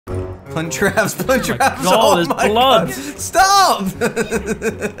Punch Rabs, Punch Rabs. God, Oh there's my blood. God. Stop!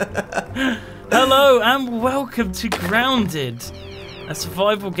 Hello and welcome to Grounded, a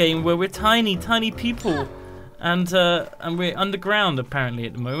survival game where we're tiny, tiny people, and we're underground apparently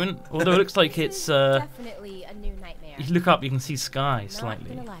at the moment. Although it looks like it's definitely a new nightmare. If you look up, you can see sky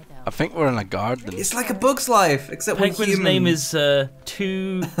slightly. I think we're in a garden. It's like a Bug's Life, except we're Penguin's human. name is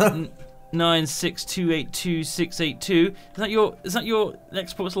 296282682. Is that your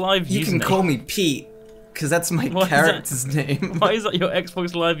Xbox Live username? You can call me Pete, because that's my character's name. Why is that your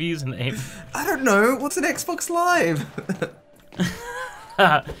Xbox Live username? I don't know. What's an Xbox Live?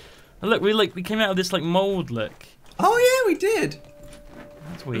 Look, we came out of this like mold. Look. Oh yeah, we did.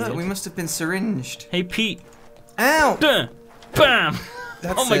 That's weird. Look, we must have been syringed. Hey Pete. Ow! Duh. Bam!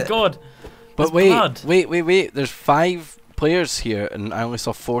 That's oh my it. God. But There's wait, blood. There's 5 players here, and I only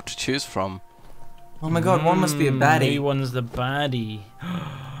saw 4 to choose from. Oh my God, one must be a baddie. Maybe one's the baddie.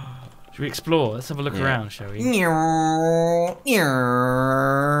 Should we explore? Let's have a look around, shall we?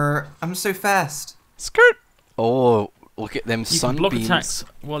 I'm so fast. Skirt. Oh, look at them You can block sunbeams. attacks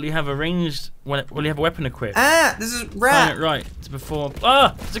while you have a ranged. While you have a weapon equipped. Ah, this is Time rat. it right. It's before.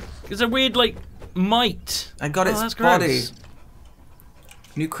 Ah, it's a weird like mite. I got its that's body. gross.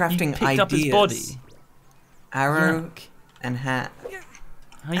 New crafting You picked ideas. up its body. Arrow Yuck. and hat.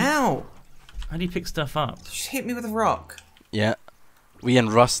 How Ow! do you pick stuff up? Just hit me with a rock. Yeah. We in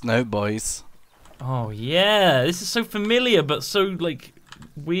Rust now, boys. Oh yeah, this is so familiar but so like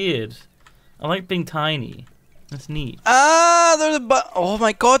weird. I like being tiny. That's neat. Ah, there's a oh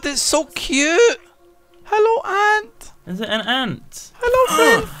my God, it's so cute. Hello, ant. Is it an ant? Hello,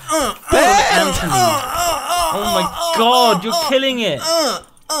 friend. Anthony. Oh my God, you're killing it.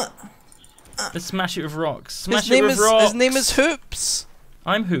 Let's smash it with rocks. Smash it with rocks. His name is Hoops.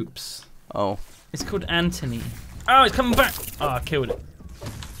 I'm Hoops. Oh. It's called Anthony. Oh, it's coming back. Oh, I killed it.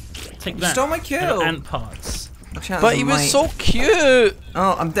 Take You that. stole my I got kill. ant parts. But he was so cute.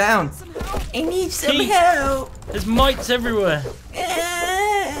 Oh, I'm down. I need some Pete. help. There's mites everywhere.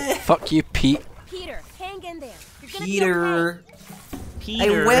 Fuck you, Pete. Peter, hang in there. You're gonna Peter.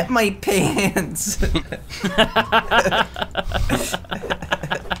 Peter. I wet my pants.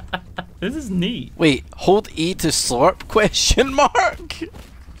 This is neat. Wait, hold E to slurp? Question mark.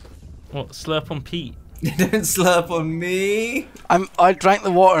 What? Slurp on Pete. Don't slurp on me. I drank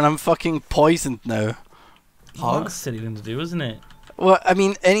the water and I'm fucking poisoned now. Well, Hog. that's a silly thing to do, isn't it? Well, I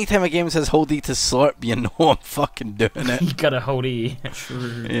mean, anytime a game says hold E to slurp, you know I'm fucking doing it. You gotta hold E.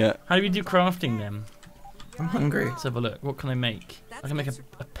 True. Yeah. How do we do crafting then? I'm hungry. Let's have a look. What can I make? I can make a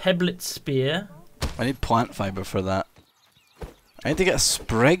pebblet spear. I need plant fiber for that. I need to get a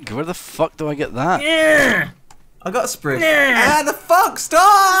sprig. Where the fuck do I get that? Yeah. I got a sprig. Yeah. Ah, the fuck!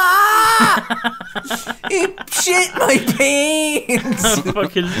 Stop! It shit my pants. I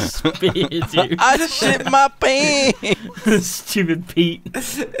fucking speared you. I shit my pants. Stupid Pete.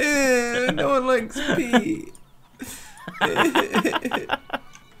 No one likes Pete.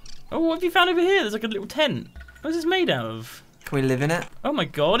 Oh, what have you found over here? There's like a little tent. What is this made out of? Can we live in it? Oh my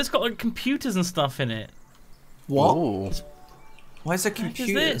God, it's got like computers and stuff in it. What? Ooh. Why is there What the heck is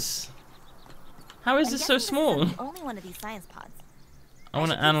computers? this? How is this so small? Only one of these science pods. I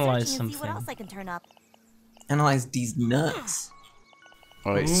want to should keep analyze searching and see something. what else I can turn up. Analyze these nuts.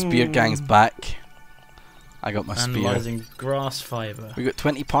 Alright, spear gang's back. I got my spear. Analyzing grass fiber. We got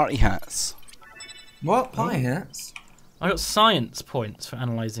 20 party hats. What? Pie hats? I got science points for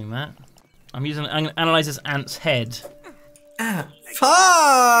analyzing that. I'm gonna analyze this ant's head. Ah,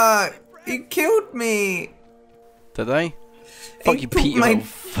 fuck! You killed me. Did I? Fuck you, pooped Pete. my you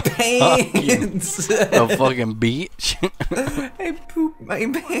pants. little fucking beach. I pooped my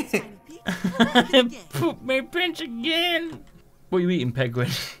pants. Poop my pants again. What are you eating, Penguin?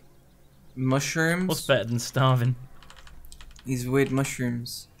 Mushrooms. What's better than starving? These weird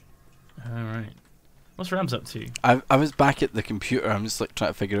mushrooms. Alright. What's Rams up to? I was back at the computer. I'm just like trying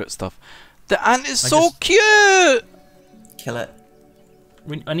to figure out stuff. The ant is I so just- cute. Kill it.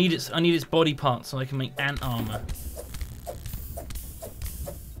 I need its body parts so I can make ant armor.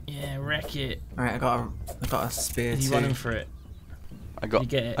 Yeah, wreck it. Alright, I got a spear Are you too. running for it? I got You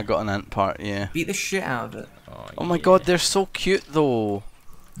get it? I got an ant part. Yeah. Beat the shit out of it. Oh my yeah. God, they're so cute though.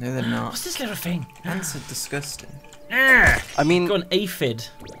 No, they're not. What's this little thing? Ants are disgusting. Ah! I mean, Got an aphid.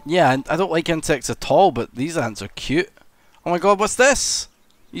 yeah, I don't like insects at all, but these ants are cute. Oh my God, what's this?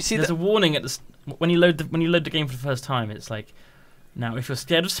 You see There's that? a warning at the when you load the game for the first time. It's like, now if you're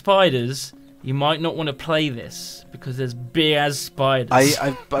scared of spiders, you might not want to play this because there's big as spiders.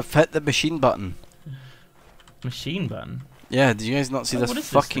 I've hit the machine button. Machine button. Yeah, did you guys not see What this is this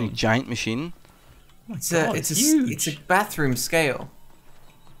fucking thing? giant machine? It's God, a it's huge. it's a bathroom scale.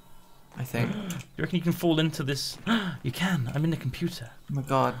 I think. You reckon you can fall into this? You can. I'm in the computer. Oh my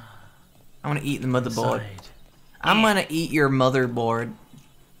god. I want to eat the motherboard. Inside. I'm gonna eat your motherboard.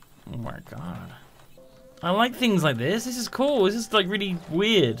 Oh my god. I like things like this. This is cool. This is like really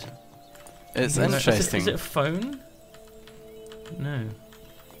weird. It's Is interesting. it a phone? No.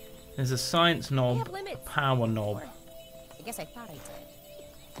 There's a science We knob, have a limits. power knob. Or, I guess I thought I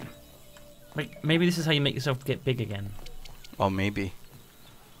did. Like, maybe this is how you make yourself get big again. Oh, maybe.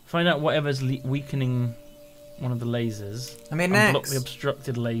 Find out whatever's weakening one of the lasers. I mean, Unblock next. the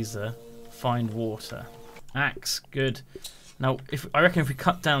obstructed laser. Find water. Axe. Good. Now, I reckon if we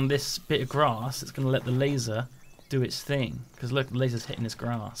cut down this bit of grass, it's going to let the laser do its thing. Because look, the laser's hitting this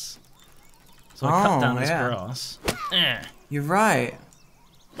grass. So I cut down this grass. You're right.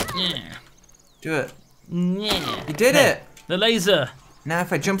 Yeah. Do it. Yeah. You did it. The laser. Now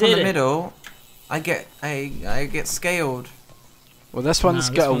if I jump Did on the it. middle, I get scaled. Well, this one's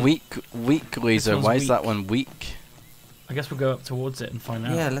this got a one- weak laser. one's Why is that weak. one weak? I guess we'll go up towards it and find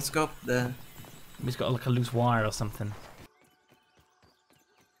out. Yeah, let's go up there. He's got like a loose wire or something.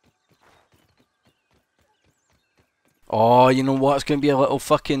 Oh, you know what? It's gonna be a little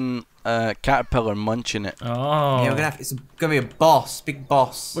fucking caterpillar munching it. Oh. Yeah, it's gonna be a boss, big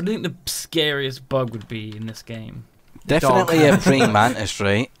boss. What do you think the scariest bug would be in this game? Definitely a praying mantis,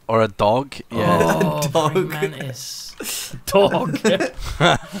 right? Or a dog. Yeah. Oh, Dog. praying mantis. Dog.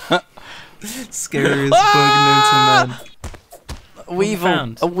 Scariest bug known to man. A weevil.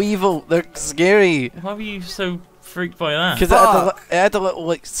 found? A weevil. They're scary. Why were you so freaked by that? Because it had a little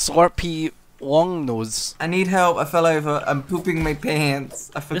like slurpy long nose. I need help. I fell over. I'm pooping my pants.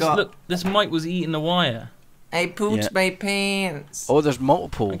 I forgot. Look, this mite was eating the wire. I pooped Yeah. my pants. Oh, there's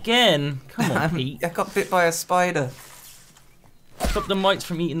multiple. Again? Come on, Pete. I got bit by a spider. Stop the mites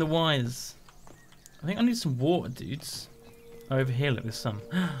from eating the wires. I think I need some water, dudes. Oh, over here, look, there's some.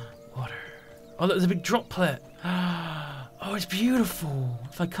 Water. Oh, look, there's a big droplet. Oh, it's beautiful.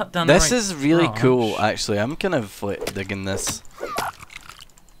 If I cut down This the right is really branch, cool, actually. I'm kind of like digging this.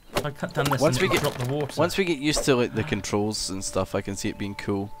 If I cut down this Once and we drop the water. Once we get used to like the controls and stuff, I can see it being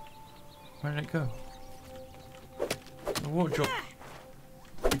cool. Where did it go? The water dropped.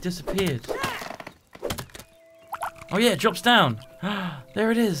 It disappeared. Oh yeah, it drops down. There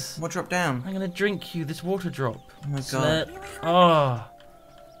it is. What dropped down? I'm gonna drink you this water drop. Oh my god. Slurp. Oh,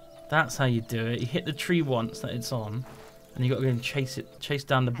 that's how you do it. You hit the tree once that it's on, and you got to go and chase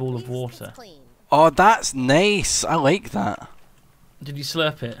down the ball of water. Clean. Oh, that's nice. I like that. Did you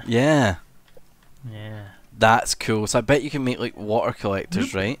slurp it? Yeah, Yeah. that's cool. So I bet you can make like water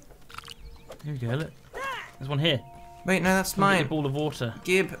collectors, right? Here we go. Look, there's one here. Wait, no, that's Come and get mine. the ball of water.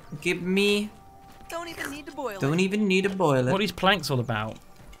 Give me. Don't even need to boil Don't it. even need to boil What are it. these planks all about?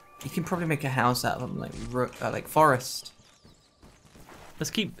 You can probably make a house out of them, like forest.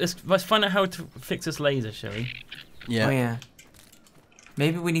 Let's find out how to fix this laser, shall we? Yeah. Oh yeah.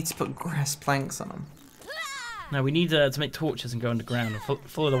 Maybe we need to put grass planks on them. No, we need to make torches and go underground and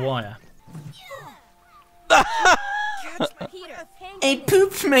follow the wire. Peter, hang I in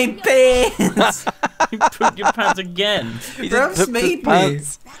pooped my pants. You pooped your pants again. He Bros just made pooped his me.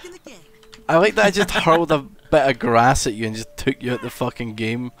 pants. Back in the game. I like that I just hurled a bit of grass at you and just took you out the fucking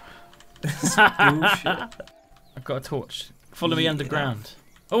game. Bullshit. I've got a torch. Follow me Yeah. underground.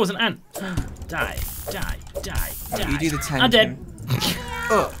 Oh, there's an ant. Die, die, die, die. You do the tank. I'm dead.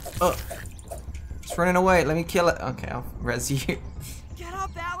 Oh. It's running away. Let me kill it. Okay, I'll res you. Get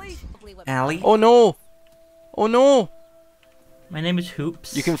up, Allie. probably what Allie. Oh no! Oh no! My name is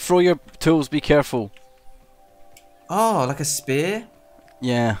Hoops. You can throw your tools. Be careful. Oh, like a spear?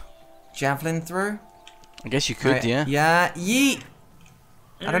 Yeah. Javelin throw? I guess you could, Right. yeah. Yeah, yeet!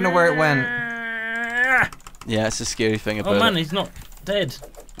 I don't know where it went. Yeah, it's a scary thing about Oh man, it. he's not dead.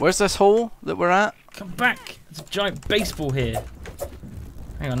 Where's this hole that we're at? Come back. There's a giant baseball here.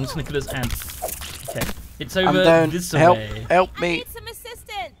 Hang on, I'm just gonna kill this ant. Okay. It's over I'm down. this Help! way. Help I me! need some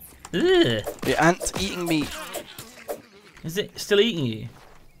assistance. Ugh. The ant's eating me. Is it still eating you?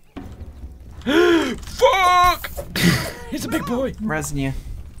 Fuck! He's a big boy. I'm resing you.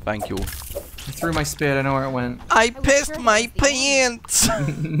 Thank you. I threw my spear, I don't know where it went. I was pissed sure my that was the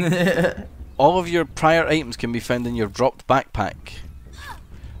pants! All of your prior items can be found in your dropped backpack.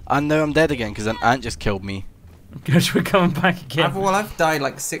 And now I'm dead again because an ant just killed me. Gosh, we're coming back again. I've died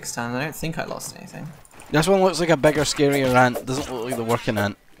like 6 times. I don't think I lost anything. This one looks like a bigger, scarier ant. Doesn't look like the working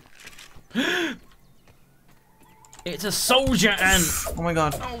ant. It's a soldier ant. Oh my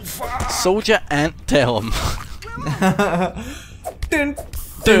god. Oh fuck! Soldier ant, tell him. Dun,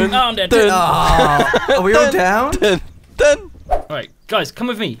 Oh, I'm dead. dun. oh, are we all down? Dun, dun. Alright, guys, come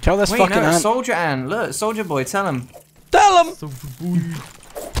with me. Kill this Wait, fucking no, ant. soldier Ann. Look, soldier boy, tell him. Tell him!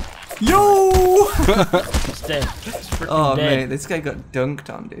 Yo! It's dead. It's freaking Oh dead. man, this guy got dunked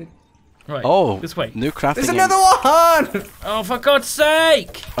on, dude. Right. Oh, This way. new crafting. There's game. another one! Oh, for God's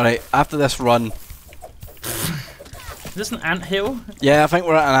sake! Alright, after this run. Is this an anthill? Yeah, I think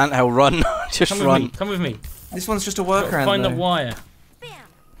we're at an anthill. Run. Just Come with run. me. Come with me. This one's just a Gotta workaround. find though. the wire. Bam!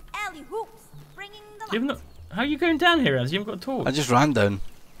 Alley hoops. Bringing the You haven't got, how are you going down here, Az? You haven't got a torch. I just ran down.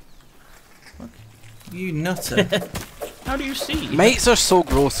 You nutter. How do you see? Mates are so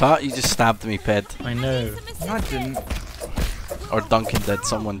gross, huh? You just stabbed me, Ped. I know. I didn't. Or Duncan did.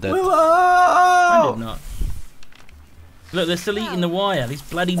 Someone did. I Willow! did not. Look, they're still eating the wire. These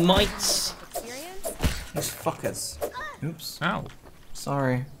bloody mites. experience. These fuckers. Oops. Ow.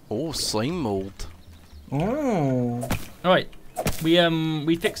 Sorry. Oh, slime mold. Oh. Alright.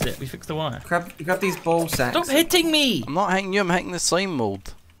 We fixed it. We fixed the wire. Grab these ball sacks. Stop hitting me! I'm not hitting you. I'm hitting the slime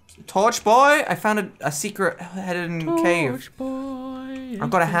mold. Torch boy! I found a secret hidden cave. Torch boy. I've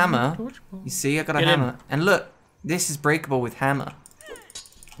got a hammer. Torch boy. You see, I got a Get in. hammer. And look, this is breakable with hammer.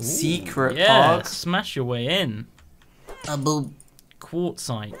 Secret Yeah, pog. smash your way in. A boob.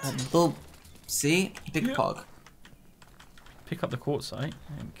 Quartzite. A boob. See? Big Yeah. pog. Pick up the quartzite.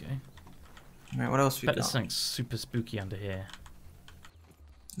 There we go. Right, what else we Bet there's got? something super spooky under here.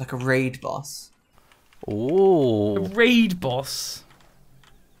 Like a raid boss. A Oh. raid boss.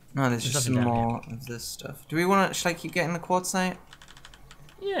 No, there's There's just nothing some down more of this stuff. Do we want to? Should I keep getting the quartzite?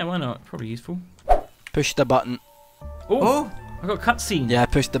 Yeah, why not? Probably useful. Push the button. Oh, Oh, I got a cutscene. Yeah,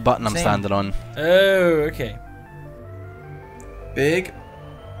 push the button I'm Same. standing on. Oh, okay. big,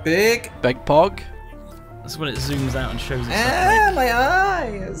 big. Big pog. That's when it zooms out and shows itself. Ah, my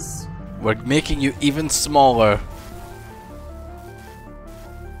eyes. We're making you even smaller.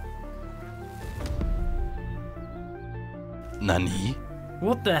 Nani?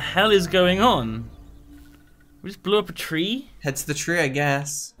 What the hell is going on? We just blew up a tree? Head to the tree, I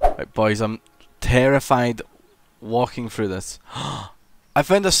guess. Right, boys, I'm terrified walking through this. I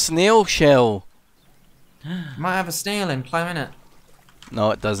found a snail shell. Might have a snail in. Climb in it.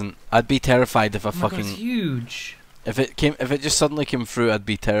 No, it doesn't. I'd be terrified if I Oh my God, fucking it's huge. if it just suddenly came through. I'd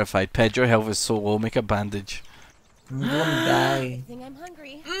be terrified. Ped, your health is so low. Make a bandage. I'm gonna die. I think I'm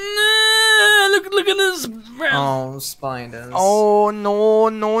hungry. Look at this. Oh, spiders. Oh no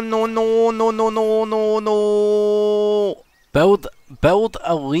no no no no no no no no! Build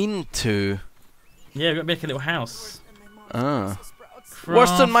a lean-to. Yeah, we've got to make a little house. Ah.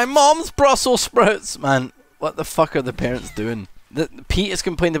 Worse than my mom's Brussels sprouts, man. What the fuck are the parents doing? Pete has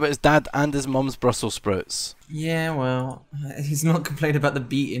complained about his dad and his mum's Brussels sprouts. Yeah, well, he's not complaining about the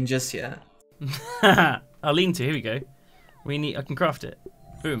beating just yet. I'll lean to. Here we go. I can craft it.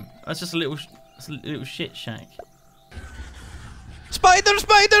 Boom. That's just a little shit shack. Spider!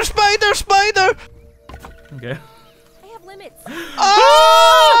 Spider! Spider! Spider! Okay. I have limits.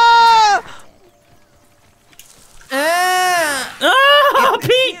 Ah! Ah,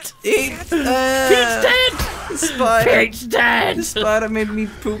 Pete! Pete's Pete's dead! Spider. Pete's dead! The spider made me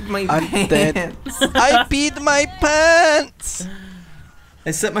poop my I'm pants. dead. I peed my pants.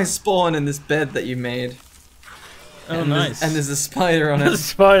 I set my spawn in this bed that you made. Oh, and nice. and there's a spider on There's a it.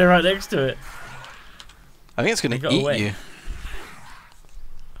 spider right next to it. I think it's gonna It got eat away. you.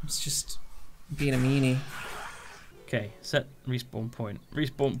 It's just being a meanie. Okay, set respawn point.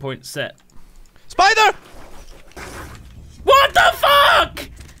 Respawn point set. Spider! What the fuck?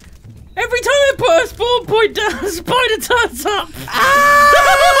 Every time I put a spawn point down, a spider turns up. Ah!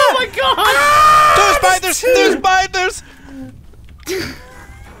 Oh my god! Two spiders! Two spiders!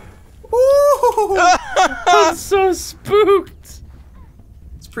 I'm so spooked.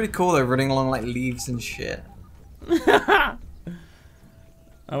 It's pretty cool though, running along like leaves and shit. I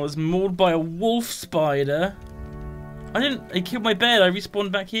was mauled by a wolf spider. It killed my bed. I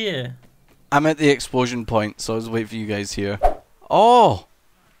respawned back here. I'm at the explosion point, so I was waiting for you guys here. Oh! Oh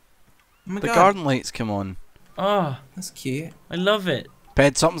my The god, garden lights come on. Ah, that's cute. I love it.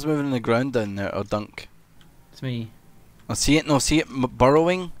 Ped, something's moving in the ground down there, or Dunk. It's me. I see it, no, see it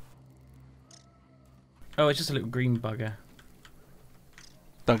burrowing? Oh, it's just a little green bugger.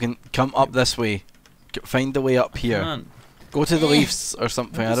 Duncan, come up this way. Find the way up here. Come on. Go to the leaves or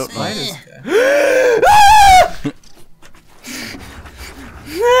something, I don't know. Spiders go.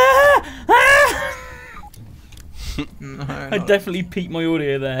 No, I not- definitely peaked my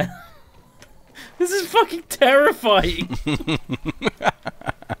audio there. This is fucking terrifying.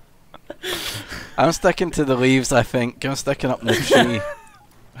 I'm sticking to the leaves, I think. I'm sticking up in the tree.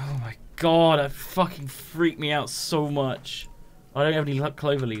 Oh my god, that fucking freaked me out so much. I don't have any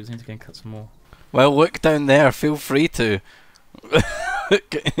clover leaves. I need to go and cut some more. Well, look down there. Feel free to.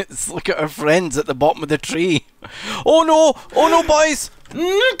 Look at our friends at the bottom of the tree. Oh no! Oh no, boys!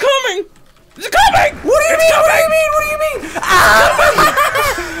 It's coming! It's coming! What do you mean? What do you mean? What do you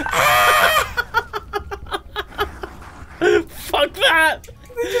mean? Fuck that!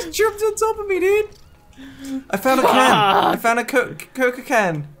 They just jumped on top of me, dude. I found a can. I found a Coca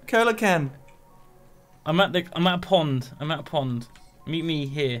can. Cola can. I'm at a pond. Meet me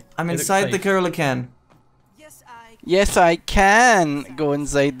here. I'm It looks inside the safe. Cola can. Yes, I can go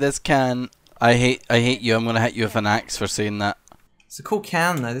inside this can. I hate you. I'm gonna hit you with an axe for saying that. It's a cool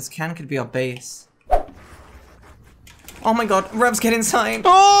can though. This can could be our base. Oh my god, Revs, get inside!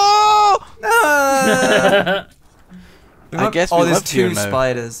 Oh! Ah! I guess oh, we there's live here two now.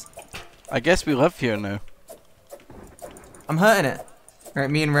 spiders. I guess we live here now. I'm hurting it.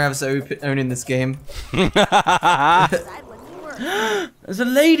 Alright, me and Revs are owning this game. Decide what you were. There's a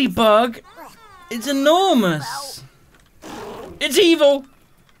ladybug. It's enormous. It's evil.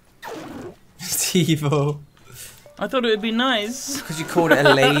 It's evil. I thought it would be nice. Because you called it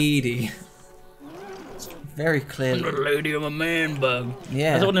a lady. Very clearly. I'm a lady, I'm a man bug.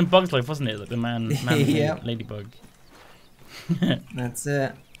 Yeah. That's all in Bug's Life, wasn't it? Like the man Yep. ladybug. That's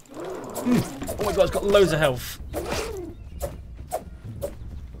it. Oh my god, it's got loads of health.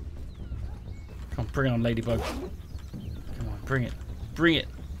 Come on, bring it on, ladybug. Come on, bring it. Bring it.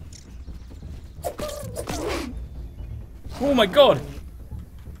 Oh my god!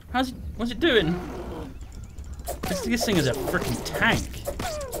 What's it doing? This thing is a freaking tank.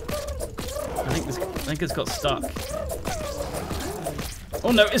 I think it's got stuck.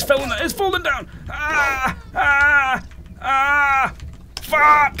 Oh no, it's fallen down! Ah! Ah! Ah!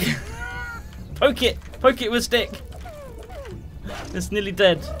 Fuck! Poke it with a stick. It's nearly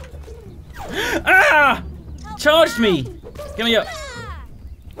dead. Ah! Charged me! Get me up.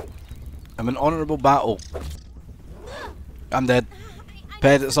 I'm in honourable battle. I'm dead.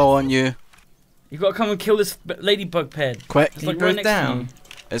 Ped, it's all on you. You gotta come and kill this ladybug ped. Quick. It's You like broke right next down. to you.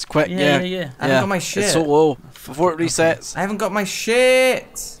 It's quick, Yeah. I haven't got my shit. It's so low. Before it resets. I haven't got my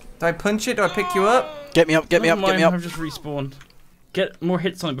shit. Do I punch it? Do I pick you up? Get me up, get me up, Never get me mind, up. I've just respawned. Get more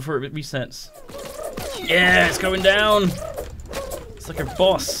hits on it before it resets. Yeah, it's going down. It's like a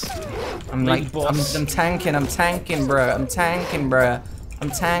boss. I'm Lady like, boss. I'm tanking, bro. I'm tanking,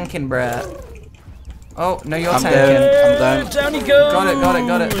 bro. Oh, no, you're I'm tanking. down. I'm down. Down he goes.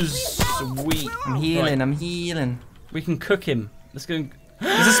 Got it. Sweet. I'm healing, Right, I'm healing. we can cook him. Let's go.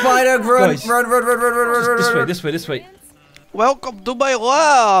 There's a spider, run, Guys. run. This way. Welcome to my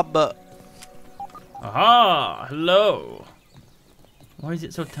lab. Aha! Hello. Why is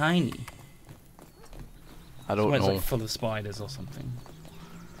it so tiny? I don't It's know. like full of spiders or something.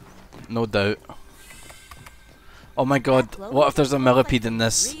 No doubt. Oh my god, what if there's a millipede in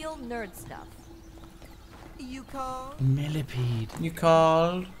this? Real nerd stuff. You call? Millipede. You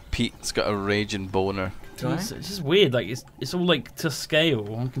called? Pete's got a raging boner. Do I? It's just weird. Like it's all like to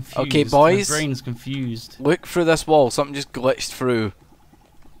scale. I'm confused. Okay, boys. My brain's confused. Look through this wall, something just glitched through.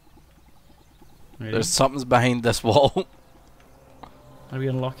 Really? There's something's behind this wall. How do we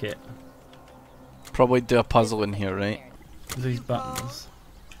unlock it? Probably do a puzzle in here, right? These buttons.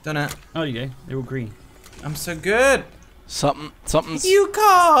 Done it. Oh, there you go. They're all green. I'm so good. Something's You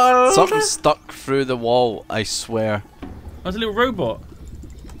called? something's stuck through the wall, I swear. Oh, there's a little robot.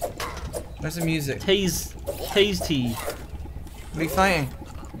 Where's the music? Tase T. What are you fighting?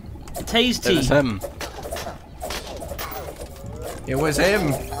 Tase It was T. him. It was him.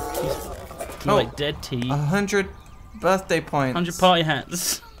 Not like dead T. 100 birthday points. 100 party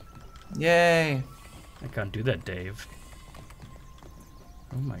hats. Yay. I can't do that, Dave.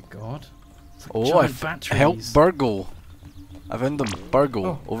 Oh my god. It's like Oh, I giant batteries. helped Burgle. I found him. Burgle,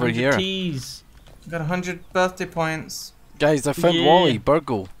 Oh, over 100 here. T's. Got 100 birthday points. Guys, I found Yeah. Wally,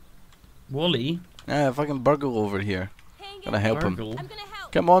 Burgle. Wally. Yeah, fucking Burgle over here. Hang Gonna in help there. him. Burgle. I'm gonna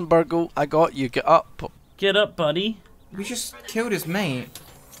help. Come on, Burgle, I got you. Get up. Get up, buddy. We just killed his mate.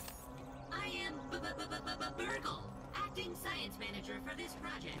 I am Burgle, acting science manager for this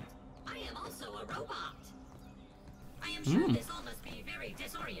project. I am also a robot. I am sure this all must be very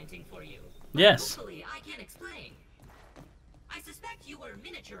disorienting for you. but Yes. Hopefully I can explain. I suspect you were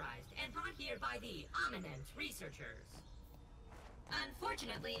miniaturized and brought here by the Eminent researchers.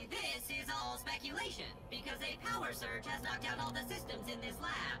 Unfortunately, this is all speculation, because a power surge has knocked out all the systems in this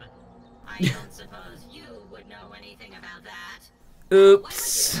lab. I don't suppose you would know anything about that.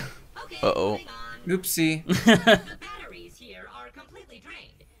 Oops. Okay, Uh-oh. moving on. Oopsie. The batteries here are completely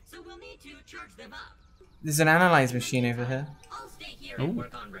drained, so we'll need to charge them up. There's an analyze machine over here. I'll stay here and Ooh.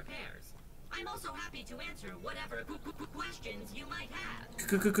 work on repairs. I'm also happy to answer whatever questions you might have.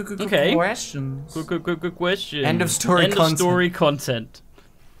 Okay. Questions. Good question. End of story End content. of story content.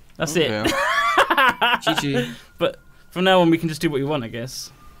 That's Okay. it. GG. But from now on, we can just do what we want, I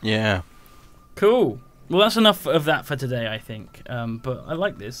guess. Yeah. Cool. Well, that's enough of that for today, I think. But I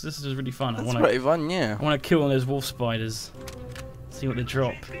like this. This is really fun. That's pretty fun, yeah. I want to kill one of those wolf spiders. See what they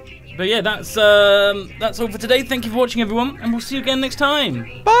drop. But yeah, that's all for today. Thank you for watching, everyone, and we'll see you again next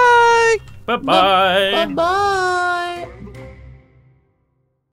time. Bye. Bye-bye. Bye-bye.